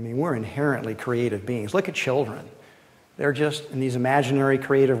 I mean, we're inherently creative beings. Look at children. They're just in these imaginary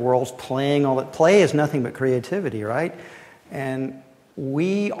creative worlds playing all that. Play is nothing but creativity, right? And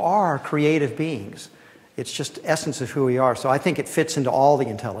we are creative beings. It's just the essence of who we are. So I think it fits into all the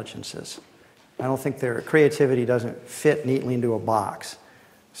intelligences. I don't think creativity doesn't fit neatly into a box.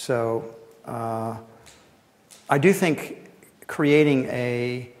 So I do think creating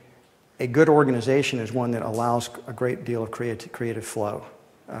a good organization is one that allows a great deal of creative flow.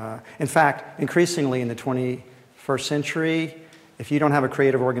 In fact, increasingly in the 21st century, if you don't have a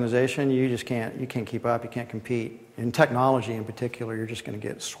creative organization, you can't keep up, you can't compete. In technology in particular, you're just going to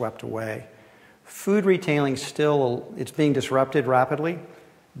get swept away. Food retailing it's being disrupted rapidly,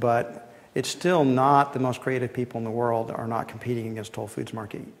 but it's still not the most creative people in the world are not competing against Whole Foods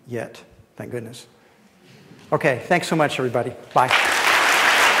Market yet, thank goodness. Okay, thanks so much, everybody. Bye.